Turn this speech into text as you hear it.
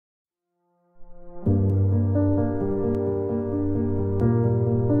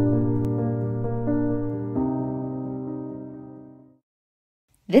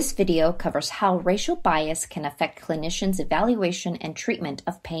This video covers how racial bias can affect clinicians' evaluation and treatment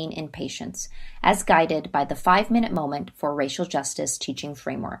of pain in patients, as guided by the 5-Minute Moment for Racial Justice teaching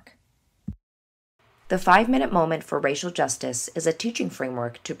framework. The 5-Minute Moment for Racial Justice is a teaching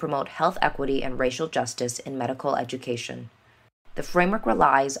framework to promote health equity and racial justice in medical education. The framework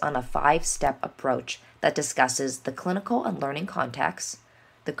relies on a 5-step approach that discusses the clinical and learning context,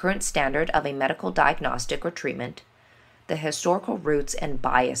 the current standard of a medical diagnostic or treatment, the historical roots and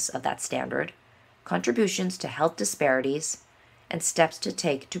bias of that standard, contributions to health disparities, and steps to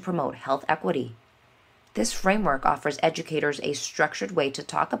take to promote health equity. This framework offers educators a structured way to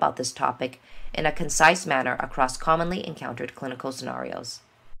talk about this topic in a concise manner across commonly encountered clinical scenarios.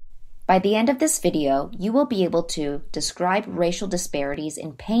 By the end of this video, you will be able to describe racial disparities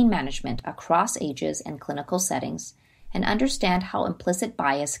in pain management across ages and clinical settings, and understand how implicit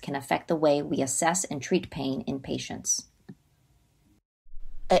bias can affect the way we assess and treat pain in patients.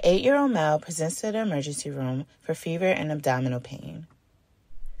 An 8-year-old male presents to the emergency room for fever and abdominal pain.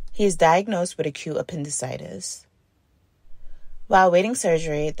 He is diagnosed with acute appendicitis. While awaiting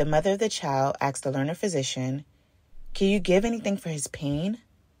surgery, the mother of the child asks the learner physician, "Can you give anything for his pain?"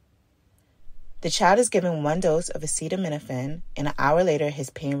 The child is given 1 dose of acetaminophen, and an hour later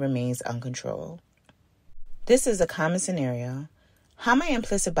his pain remains uncontrolled. This is a common scenario. How might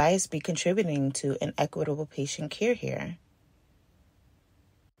implicit bias be contributing to inequitable patient care here?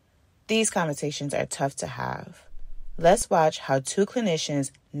 These conversations are tough to have. Let's watch how 2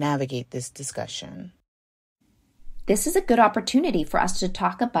 clinicians navigate this discussion. This is a good opportunity for us to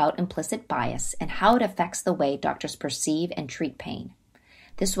talk about implicit bias and how it affects the way doctors perceive and treat pain.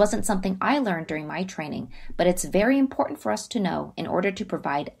 This wasn't something I learned during my training, but it's very important for us to know in order to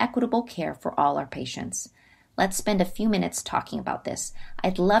provide equitable care for all our patients. Let's spend a few minutes talking about this.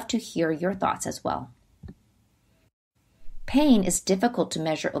 I'd love to hear your thoughts as well. Pain is difficult to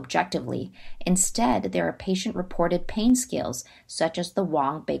measure objectively. Instead, there are patient-reported pain scales, such as the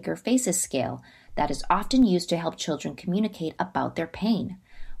Wong-Baker Faces Scale, that is often used to help children communicate about their pain.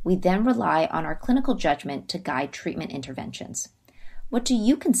 We then rely on our clinical judgment to guide treatment interventions. What do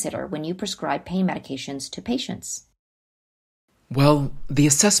you consider when you prescribe pain medications to patients? Well, the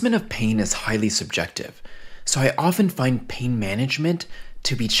assessment of pain is highly subjective, so I often find pain management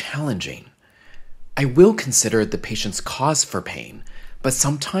to be challenging. I will consider the patient's cause for pain, but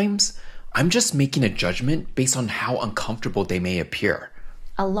sometimes I'm just making a judgment based on how uncomfortable they may appear.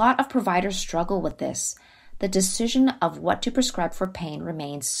 A lot of providers struggle with this. The decision of what to prescribe for pain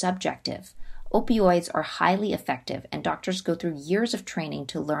remains subjective. Opioids are highly effective, and doctors go through years of training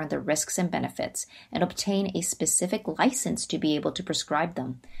to learn the risks and benefits and obtain a specific license to be able to prescribe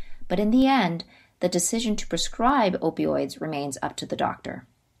them. But in the end, the decision to prescribe opioids remains up to the doctor.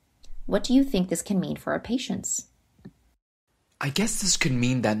 What do you think this can mean for our patients? I guess this could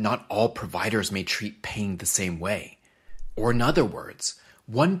mean that not all providers may treat pain the same way. Or in other words,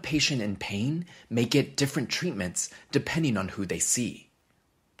 one patient in pain may get different treatments depending on who they see.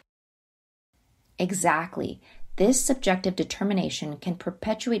 Exactly. This subjective determination can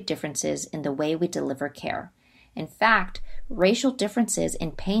perpetuate differences in the way we deliver care. In fact, racial differences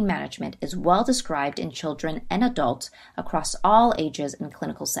in pain management is well described in children and adults across all ages and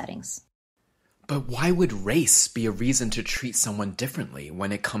clinical settings. But why would race be a reason to treat someone differently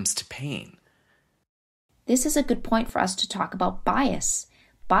when it comes to pain? This is a good point for us to talk about bias.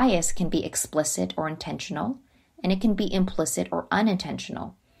 Bias can be explicit or intentional, and it can be implicit or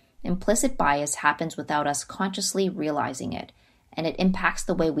unintentional. Implicit bias happens without us consciously realizing it, and it impacts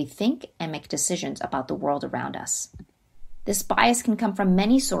the way we think and make decisions about the world around us. This bias can come from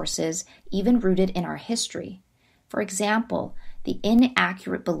many sources, even rooted in our history. For example, the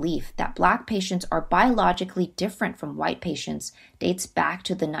inaccurate belief that Black patients are biologically different from white patients dates back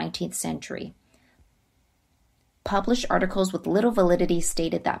to the 19th century. Published articles with little validity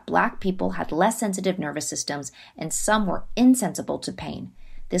stated that Black people had less sensitive nervous systems and some were insensible to pain.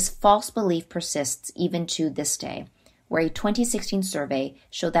 This false belief persists even to this day, where a 2016 survey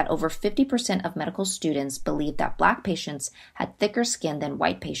showed that over 50% of medical students believed that Black patients had thicker skin than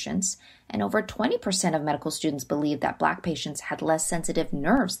white patients, and over 20% of medical students believed that Black patients had less sensitive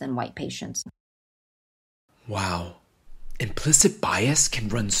nerves than white patients. Wow, implicit bias can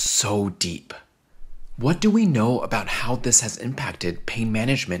run so deep. What do we know about how this has impacted pain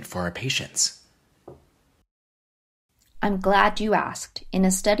management for our patients? I'm glad you asked. In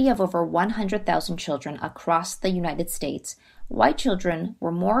a study of over 100,000 children across the United States, white children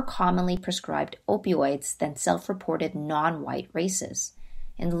were more commonly prescribed opioids than self-reported non-white races.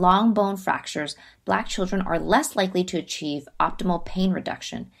 In long bone fractures, Black children are less likely to achieve optimal pain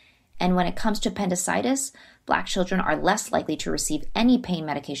reduction, And when it comes to appendicitis, Black children are less likely to receive any pain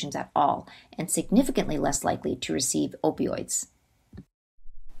medications at all and significantly less likely to receive opioids.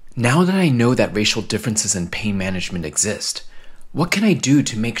 Now that I know that racial differences in pain management exist, what can I do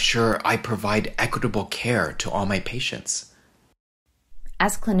to make sure I provide equitable care to all my patients?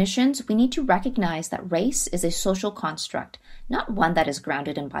 As clinicians, we need to recognize that race is a social construct, not one that is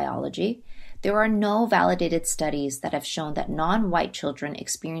grounded in biology. There are no validated studies that have shown that non-white children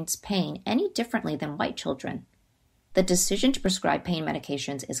experience pain any differently than white children. The decision to prescribe pain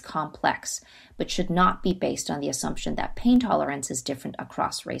medications is complex, but should not be based on the assumption that pain tolerance is different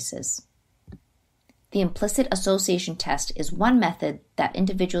across races. The implicit association test is one method that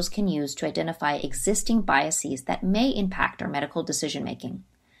individuals can use to identify existing biases that may impact our medical decision-making.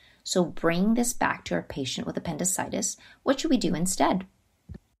 So bringing this back to our patient with appendicitis, what should we do instead?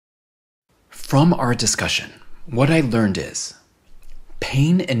 From our discussion, what I learned is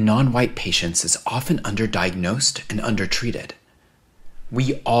pain in non-white patients is often underdiagnosed and undertreated.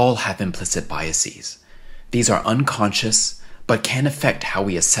 We all have implicit biases. These are unconscious, but can affect how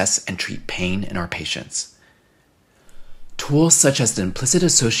we assess and treat pain in our patients. Tools such as the implicit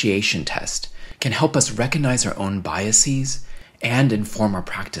association test can help us recognize our own biases and inform our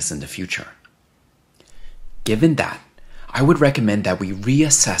practice in the future. Given that, I would recommend that we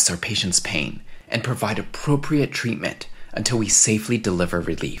reassess our patient's pain and provide appropriate treatment until we safely deliver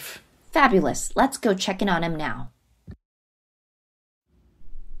relief. Fabulous. Let's go check in on him now.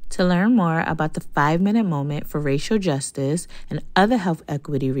 To learn more about the 5-minute moment for racial justice and other health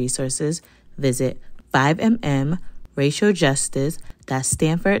equity resources, visit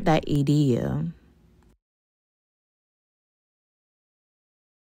 5mmracialjustice.stanford.edu.